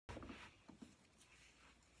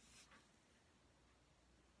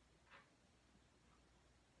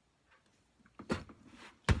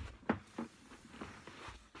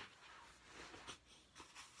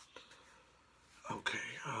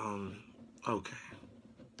Okay.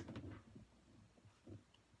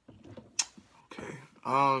 Okay.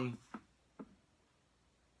 Uh,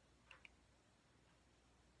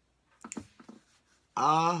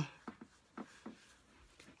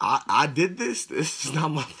 I did this. This is not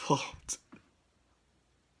my fault.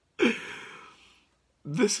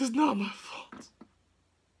 This is not my fault.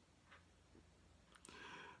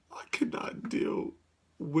 I cannot deal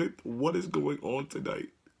with what is going on tonight.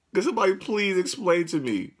 Can somebody please explain to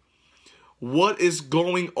me what is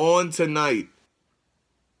going on tonight?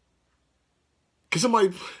 Can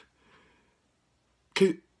somebody...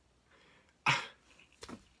 Can,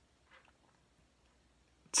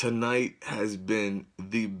 tonight has been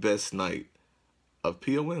the best night of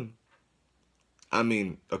POM. I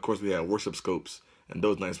mean, of course, we had worship scopes, and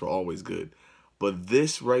those nights were always good. But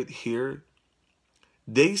this right here,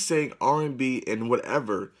 they sang R&B and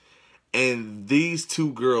whatever, and these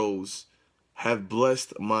two girls have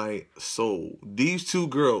blessed my soul. These two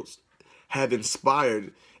girls have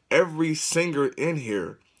inspired every singer in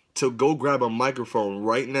here to go grab a microphone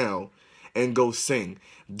right now and go sing.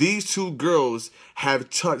 These two girls have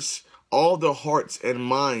touched all the hearts and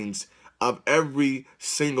minds of every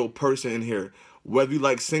single person in here, whether you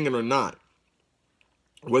like singing or not.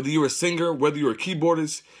 Whether you're a singer, whether you're a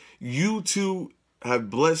keyboardist, you two have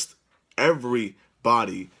blessed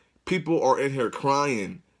everybody. People are in here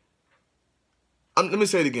crying. Let me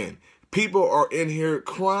say it again. People are in here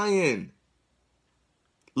crying.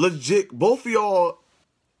 Legit, both of y'all.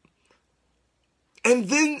 And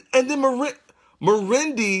then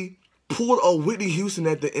Marindy pulled a Whitney Houston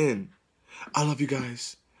at the end. I love you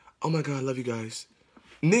guys. Oh my God, I love you guys.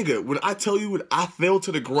 Nigga, when I tell you I fell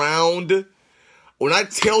to the ground, when I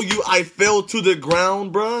tell you I fell to the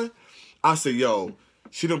ground, bruh, I said, yo,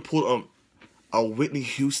 she done pulled a Whitney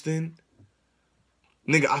Houston.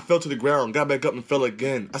 Nigga, I fell to the ground, got back up and fell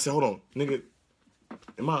again. I said, hold on, nigga,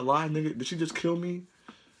 am I alive, nigga? Did she just kill me?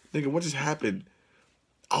 Nigga, what just happened?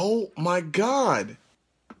 Oh my God.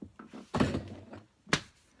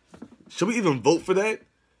 Should we even vote for that?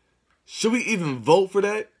 Should we even vote for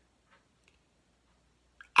that?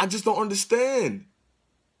 I just don't understand.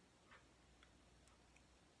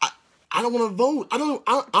 I don't want to vote.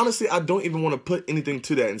 Honestly, I don't even want to put anything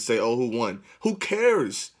to that and say, oh, who won? Who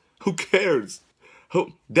cares? Who cares?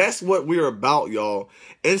 That's what we're about, y'all.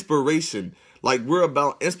 Inspiration. Like, we're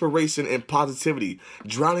about inspiration and positivity.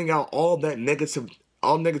 Drowning out all that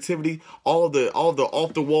negativity, all the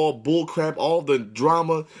off the wall bull crap, all the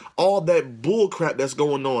drama, all that bull crap that's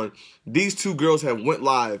going on. These two girls have went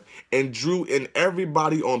live and drew in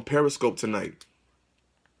everybody on Periscope tonight.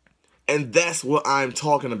 And that's what I'm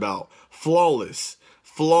talking about. Flawless.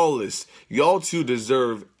 Flawless. Y'all two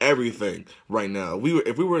deserve everything right now.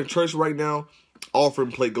 If we were in church right now,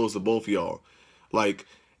 offering plate goes to both of y'all. Like,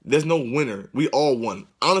 there's no winner. We all won.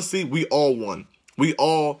 Honestly, we all won.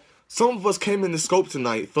 Some of us came in the scope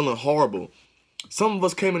tonight feeling horrible. Some of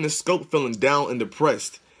us came in the scope feeling down and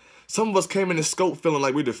depressed. Some of us came in the scope feeling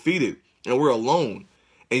like we're defeated and we're alone.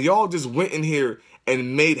 And y'all just went in here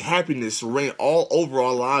and made happiness reign all over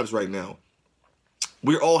our lives right now.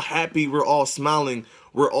 We're all happy. We're all smiling.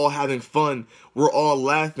 We're all having fun. We're all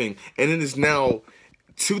laughing. And it is now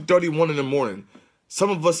 2:31 in the morning. Some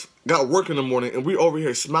of us got work in the morning and we're over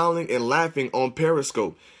here smiling and laughing on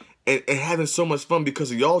Periscope and having so much fun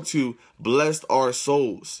because y'all two blessed our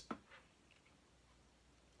souls.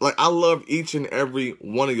 Like, I love each and every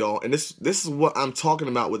one of y'all. And this is what I'm talking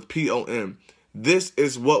about with POM. This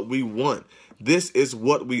is what we want. This is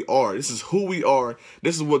what we are. This is who we are.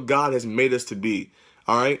 This is what God has made us to be.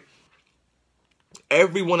 All right?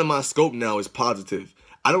 Every one of my scope now is positive.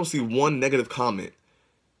 I don't see one negative comment.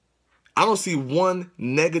 I don't see one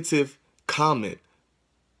negative comment.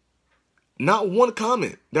 Not one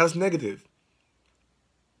comment that's negative.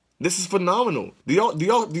 This is phenomenal. Do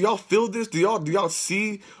y'all feel this? Do y'all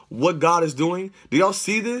see what God is doing? Do y'all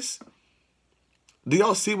see this? Do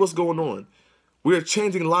y'all see what's going on? We are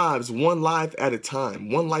changing lives one life at a time.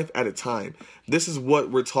 One life at a time. This is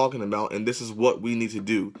what we're talking about, and this is what we need to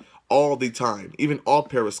do all the time. Even off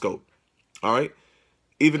Periscope. All right?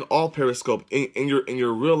 Even off Periscope. In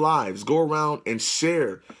your real lives. Go around and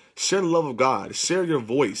share. Share the love of God. Share your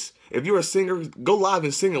voice. If you're a singer, go live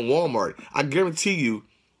and sing in Walmart. I guarantee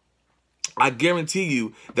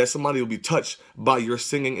you that somebody will be touched by your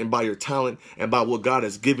singing and by your talent and by what God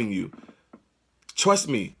has given you. Trust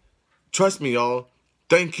me. Trust me, y'all.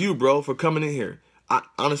 Thank you, bro, for coming in here.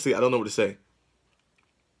 Honestly, I don't know what to say.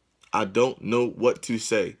 I don't know what to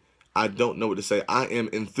say. I don't know what to say. I am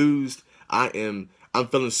enthused. I'm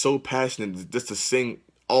feeling so passionate just to sing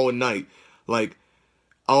all night. Like,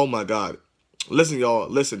 oh my God. Listen, y'all,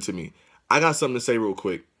 listen to me. I got something to say real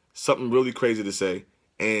quick. Something really crazy to say.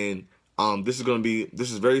 And this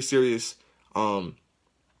is very serious.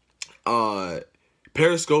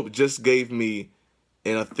 Periscope just gave me,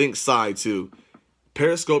 and I think Side too,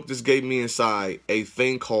 Periscope just gave me inside a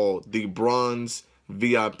thing called the Bronze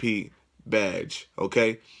VIP badge,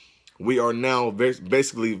 okay? We are now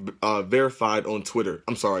basically verified on Twitter.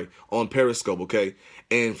 I'm sorry, on Periscope, okay?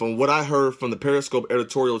 And from what I heard from the Periscope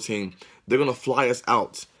editorial team, they're going to fly us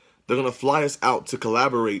out. They're going to fly us out to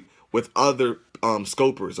collaborate with other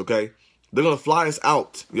scopers, okay? They're going to fly us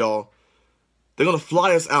out, y'all. They're going to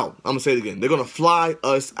fly us out. I'm going to say it again. They're going to fly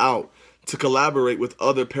us out to collaborate with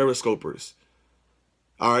other Periscopers.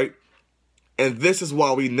 All right? And this is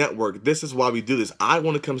why we network. This is why we do this. I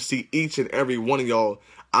want to come see each and every one of y'all.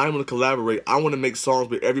 I want to collaborate. I want to make songs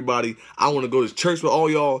with everybody. I want to go to church with all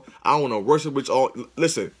y'all. I want to worship with y'all.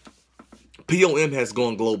 Listen, POM has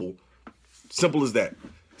gone global. Simple as that.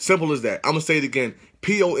 Simple as that. I'm going to say it again.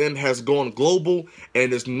 POM has gone global,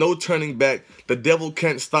 and there's no turning back. The devil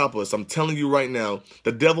can't stop us. I'm telling you right now,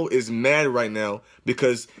 the devil is mad right now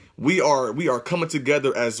because we are coming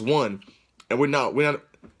together as one, and we're not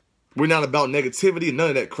about negativity and none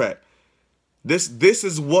of that crap. This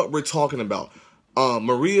is what we're talking about.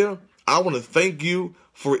 Maria, I want to thank you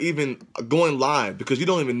for even going live because you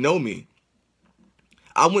don't even know me.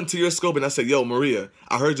 I went to your scope and I said, yo, Maria,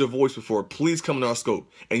 I heard your voice before. Please come to our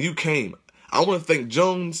scope. And you came. I want to thank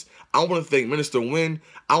Jones. I want to thank Minister Wynn.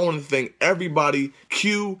 I want to thank everybody.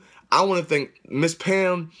 Q. I want to thank Miss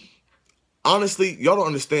Pam. Honestly, y'all don't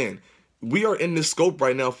understand. We are in this scope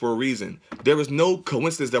right now for a reason. There is no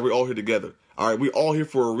coincidence that we're all here together. All right, we're all here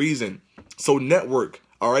for a reason. So network.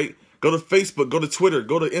 All right, go to Facebook, go to Twitter,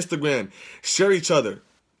 go to Instagram. Share each other.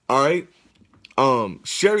 All right,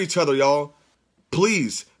 share each other, y'all.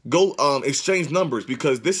 Please go exchange numbers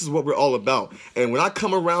because this is what we're all about. And when I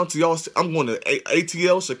come around to y'all, I'm going to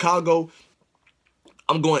ATL, Chicago.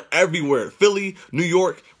 I'm going everywhere. Philly, New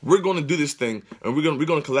York. We're going to do this thing, and we're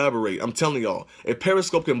going to collaborate. I'm telling y'all, if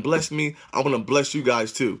Periscope can bless me, I'm going to bless you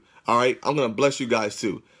guys too. All right, I'm going to bless you guys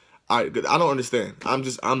too. All right, I don't understand. I'm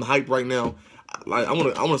hyped right now. Like I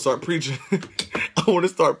want to start preaching. I want to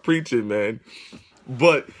start preaching, man.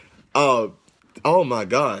 But oh my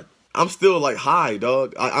God. I'm still like high,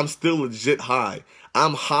 dog. I'm still legit high.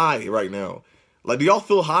 I'm high right now. Like, do y'all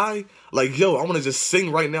feel high? Like, yo, I want to just sing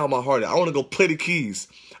right now in my heart. I want to go play the keys.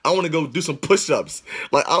 I want to go do some push-ups.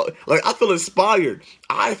 I feel inspired.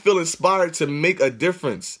 I feel inspired to make a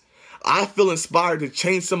difference. I feel inspired to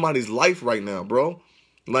change somebody's life right now, bro.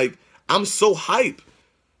 Like, I'm so hype.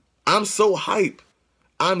 I'm so hype.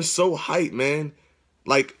 I'm so hype, man.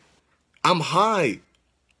 Like, I'm high.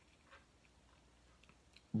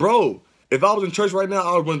 Bro, if I was in church right now,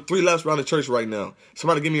 I would run 3 laps around the church right now.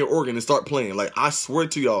 Somebody give me an organ and start playing. Like, I swear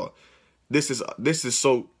to y'all, this is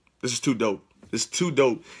too dope. It's too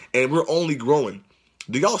dope. And we're only growing.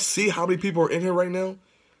 Do y'all see how many people are in here right now?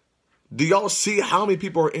 Do y'all see how many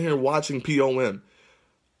people are in here watching POM?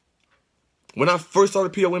 When I first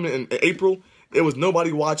started POM in April, there was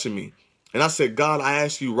nobody watching me. And I said, God, I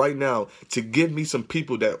ask you right now to give me some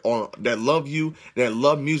people that love you, that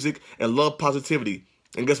love music, and love positivity.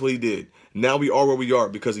 And guess what he did? Now we are where we are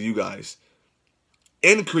because of you guys.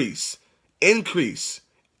 Increase. Increase.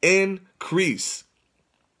 Increase.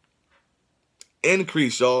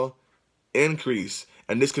 Increase, y'all. Increase.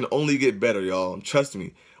 And this can only get better, y'all. Trust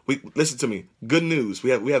me. Listen to me. Good news. We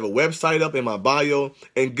have a website up in my bio.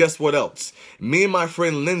 And guess what else? Me and my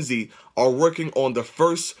friend Lindsay are working on the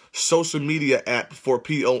first social media app for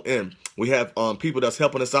POM. We have people that's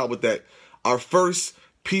helping us out with that. Our first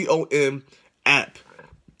POM app.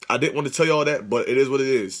 I didn't want to tell y'all that, but it is what it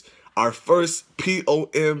is. Our first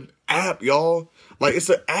POM app, y'all. Like, it's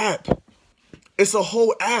an app. It's a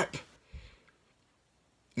whole app.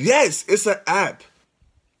 Yes, it's an app.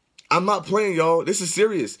 I'm not playing, y'all. This is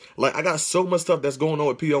serious. Like, I got so much stuff that's going on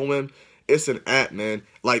with POM. It's an app, man.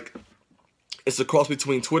 Like, it's a cross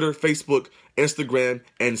between Twitter, Facebook, Instagram,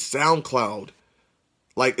 and SoundCloud.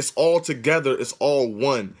 Like, it's all together. It's all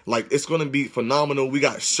one. Like, it's going to be phenomenal. We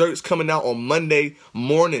got shirts coming out on Monday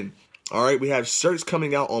morning. All right? We have shirts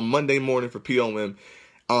coming out on Monday morning for POM.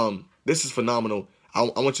 This is phenomenal. I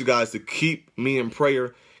want you guys to keep me in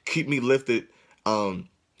prayer. Keep me lifted.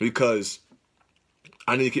 Because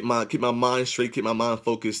I need to keep my mind straight, keep my mind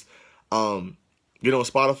focused. Get on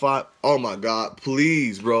Spotify. Oh, my God.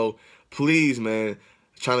 Please, bro. Please, man.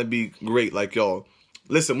 Trying to be great like y'all.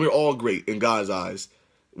 Listen, we're all great in God's eyes.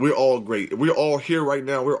 We're all great. We're all here right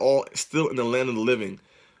now. We're all still in the land of the living.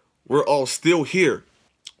 We're all still here.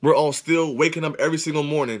 We're all still waking up every single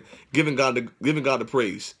morning, giving God the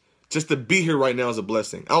praise. Just to be here right now is a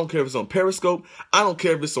blessing. I don't care if it's on Periscope. I don't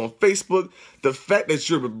care if it's on Facebook. The fact that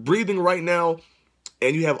you're breathing right now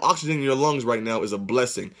and you have oxygen in your lungs right now is a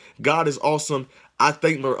blessing. God is awesome. I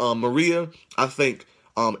thank Maria. I thank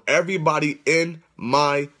everybody in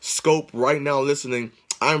my scope right now listening.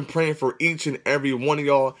 I'm praying for each and every one of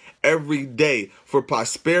y'all every day for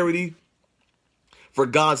prosperity, for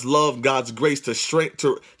God's love, God's grace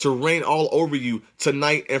to reign all over you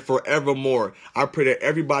tonight and forevermore. I pray that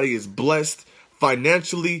everybody is blessed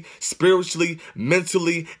financially, spiritually,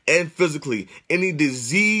 mentally, and physically. Any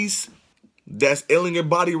disease that's ailing your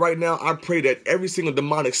body right now, I pray that every single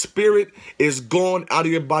demonic spirit is gone out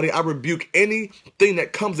of your body. I rebuke anything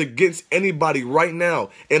that comes against anybody right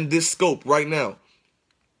now in this scope right now.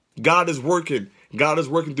 God is working. God is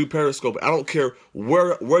working through Periscope. I don't care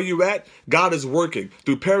where you're at. God is working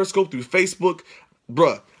through Periscope, through Facebook.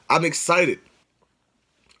 Bruh, I'm excited.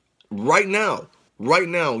 Right now,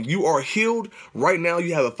 you are healed. Right now,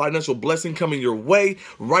 you have a financial blessing coming your way.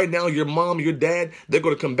 Right now, your mom, your dad, they're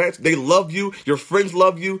going to come back. They love you. Your friends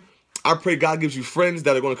love you. I pray God gives you friends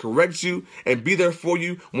that are going to correct you and be there for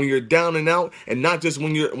you when you're down and out and not just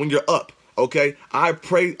when you're up. Okay? I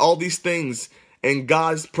pray all these things in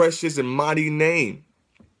God's precious and mighty name.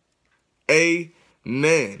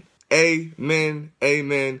 Amen. Amen.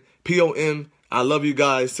 Amen. POM. I love you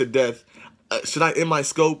guys to death. Should I end my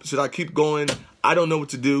scope? Should I keep going? I don't know what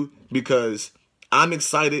to do because I'm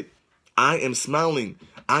excited. I am smiling.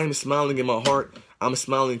 I am smiling in my heart. I'm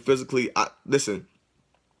smiling physically. Listen,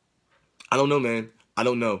 I don't know, man. I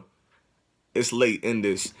don't know. It's late in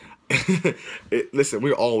this. Listen,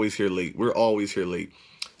 we're always here late. We're always here late.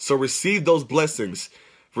 So receive those blessings.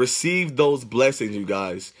 Receive those blessings, you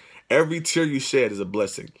guys. Every tear you shed is a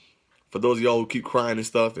blessing. For those of y'all who keep crying and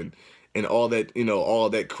stuff and all that, all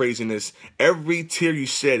that craziness, every tear you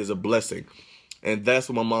shed is a blessing. And that's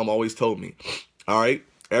what my mom always told me. All right?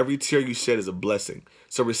 Every tear you shed is a blessing.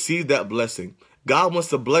 So receive that blessing. God wants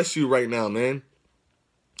to bless you right now, man.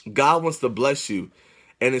 God wants to bless you.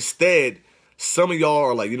 And instead, some of y'all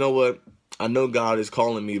are like, you know what? I know God is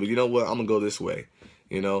calling me, but you know what? I'm going to go this way.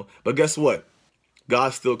 But guess what?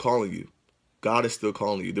 God's still calling you. God is still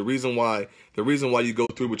calling you. The reason why you go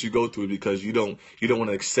through what you go through is because you don't want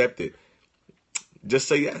to accept it. Just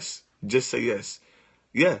say yes. Just say yes.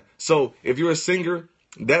 Yeah. So if you're a singer,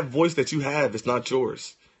 that voice that you have is not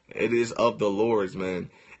yours. It is of the Lord's, man.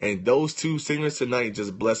 And those two singers tonight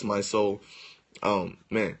just bless my soul.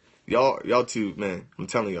 Man, y'all two, man, I'm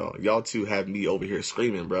telling y'all two have me over here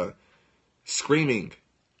screaming, bro. Screaming.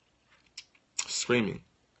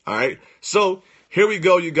 All right. So here we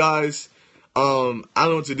go, you guys. I don't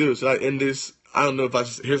know what to do. Should I end this? I don't know if I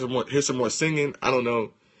should hear some more singing. I don't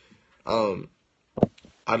know.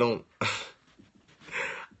 I don't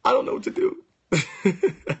know what to do.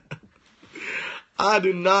 I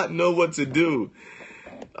do not know what to do.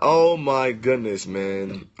 Oh my goodness,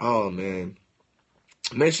 man. Oh man.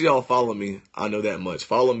 Make sure y'all follow me. I know that much.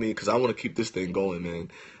 Follow me because I want to keep this thing going, man.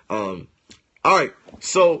 All right.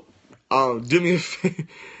 So, do me a favor.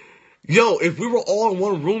 Yo, if we were all in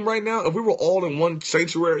one room right now, if we were all in one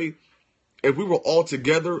sanctuary, if we were all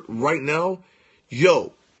together right now,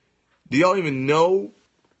 yo, do y'all even know,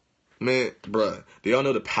 man, bruh, do y'all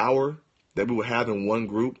know the power that we would have in one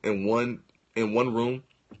group, in one room?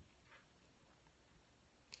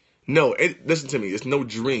 No, listen to me. It's no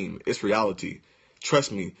dream. It's reality.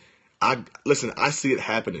 Trust me. I see it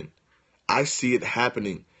happening. I see it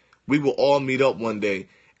happening. We will all meet up one day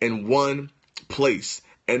in one place,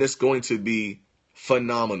 and it's going to be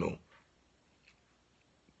phenomenal.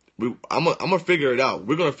 I'm gonna figure it out.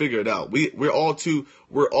 We're gonna figure it out. We're all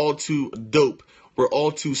too dope. We're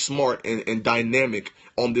all too smart and dynamic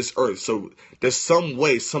on this earth. So there's some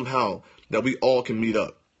way, somehow, that we all can meet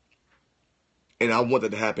up. And I want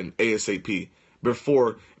that to happen ASAP.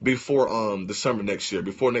 Before the summer next year.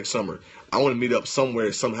 Before next summer. I want to meet up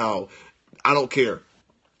somewhere, somehow. I don't care.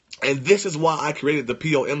 And this is why I created the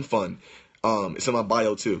POM fund. It's in my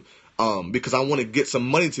bio too. Because I want to get some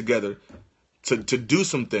money together to do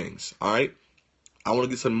some things. All right. I want to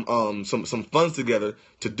get some funds together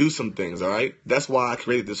to do some things. All right. That's why I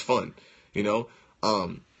created this fund.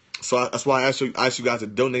 So that's why I ask you guys to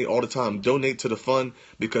donate all the time. Donate to the fund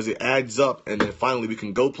because it adds up, and then finally we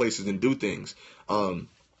can go places and do things.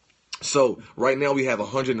 So right now we have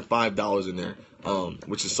 $105 in there,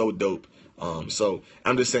 which is so dope. So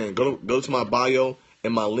I'm just saying, go to my bio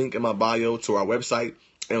and my link in my bio to our website,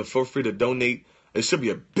 and feel free to donate. There should be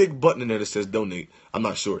a big button in there that says donate. I'm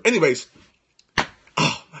not sure. Anyways,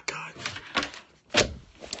 oh my God.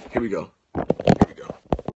 Here we go.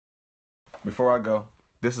 Before I go,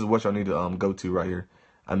 this is what y'all need to go to right here.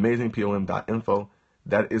 AmazingPOM.info.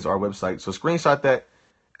 That is our website. So screenshot that.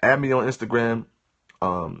 Add me on Instagram.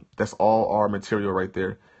 That's all our material right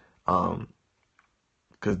there.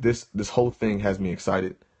 Because this whole thing has me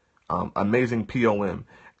excited. Amazing POM.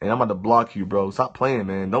 And I'm about to block you, bro. Stop playing,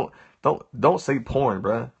 man. Don't say porn,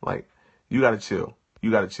 bro. Like, you gotta chill. You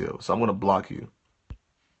gotta chill. So I'm gonna block you.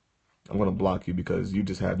 I'm gonna block you because you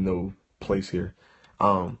just have no place here.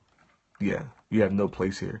 Yeah, you have no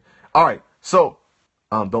place here. All right, so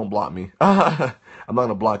don't block me. I'm not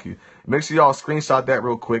gonna block you. Make sure y'all screenshot that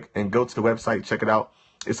real quick and go to the website. Check it out.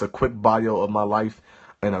 It's a quick bio of my life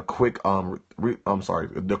and a quick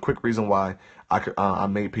the quick reason why I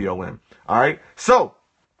made POM. All right, so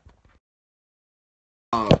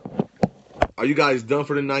are you guys done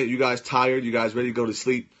for the night? You guys tired? You guys ready to go to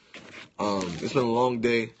sleep? It's been a long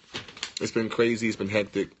day. It's been crazy. It's been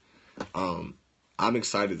hectic. I'm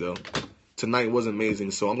excited though. Tonight was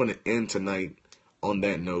amazing, so I'm gonna end tonight on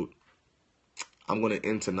that note.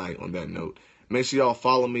 Make sure y'all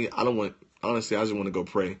follow me. Honestly, I just want to go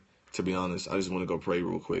pray. To be honest, I just want to go pray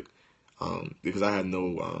real quick, because I had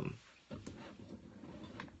no.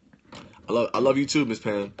 I love you too, Miss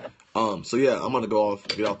Pam. So yeah, I'm gonna get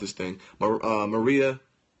off this thing. Maria,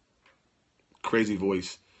 crazy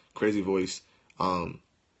voice.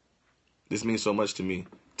 This means so much to me.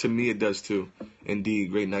 To me, it does too.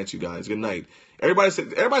 Indeed, great night, you guys. Good night. Everybody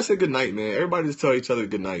say good night, man. Everybody just tell each other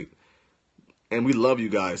good night. And we love you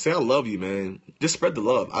guys. Say I love you, man. Just spread the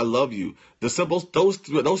love. I love you. The simple those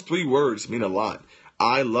 3 words mean a lot.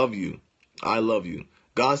 I love you. I love you.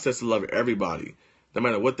 God says to love everybody, no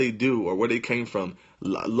matter what they do or where they came from.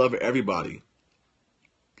 Love everybody.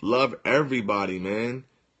 Love everybody, man.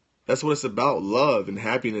 That's what it's about. Love and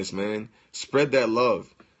happiness, man. Spread that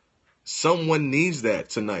love. Someone needs that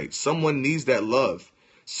tonight. Someone needs that love.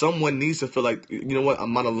 Someone needs to feel like, you know what,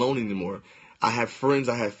 I'm not alone anymore. I have friends,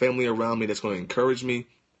 I have family around me that's going to encourage me.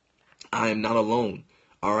 I am not alone.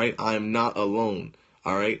 All right? I am not alone.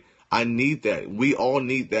 All right? I need that. We all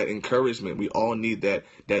need that encouragement. We all need that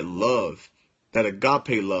love, that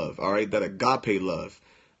agape love. All right? That agape love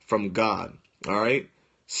from God. All right?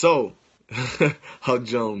 So, Hug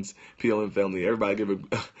Jones, POM family. Everybody give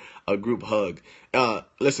a group hug.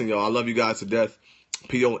 Listen, y'all, I love you guys to death.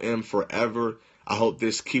 POM forever. I hope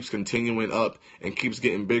this keeps continuing up and keeps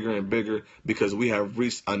getting bigger and bigger because we have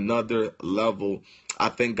reached another level. I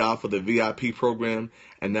thank God for the VIP program,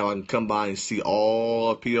 and now I can come by and see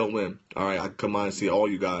all of POM. All right, I can come by and see all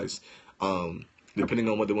you guys, depending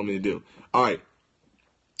on what they want me to do. All right,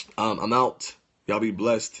 I'm out. Y'all be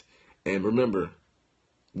blessed, and remember,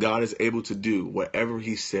 God is able to do whatever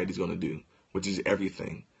he said he's going to do, which is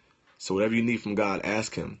everything. So whatever you need from God,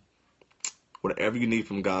 ask him. Whatever you need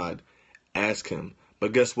from God, ask him.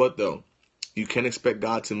 But guess what, though? You can't expect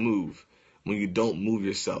God to move when you don't move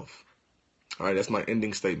yourself. All right, that's my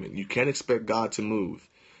ending statement. You can't expect God to move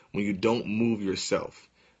when you don't move yourself.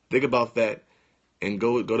 Think about that and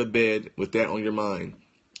go to bed with that on your mind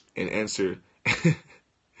and answer.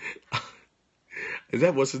 Is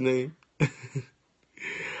that what's his name?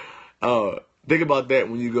 Think about that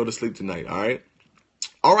when you go to sleep tonight, all right?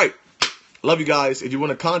 All right. Love you guys. If you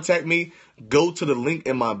want to contact me, go to the link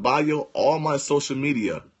in my bio. All my social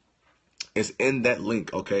media is in that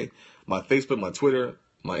link, okay? My Facebook, my Twitter,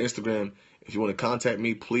 my Instagram. If you want to contact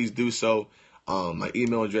me, please do so. My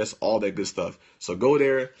email address, all that good stuff. So go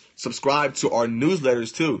there. Subscribe to our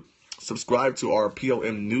newsletters, too. Subscribe to our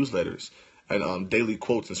POM newsletters and daily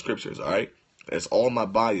quotes and scriptures, all right? That's all in my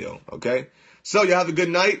bio, okay? So you have a good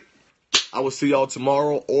night. I will see y'all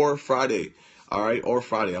tomorrow or Friday. All right, or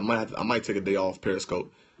Friday. I might take a day off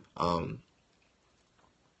Periscope. You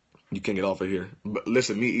can't get off of here. But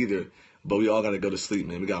listen, me either. But we all got to go to sleep,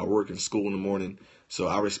 man. We got work and school in the morning. So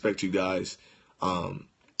I respect you guys.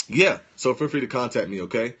 Yeah, so feel free to contact me,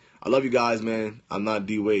 okay? I love you guys, man. I'm not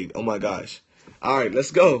D Wade. Oh, my gosh. All right,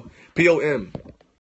 let's go. POM.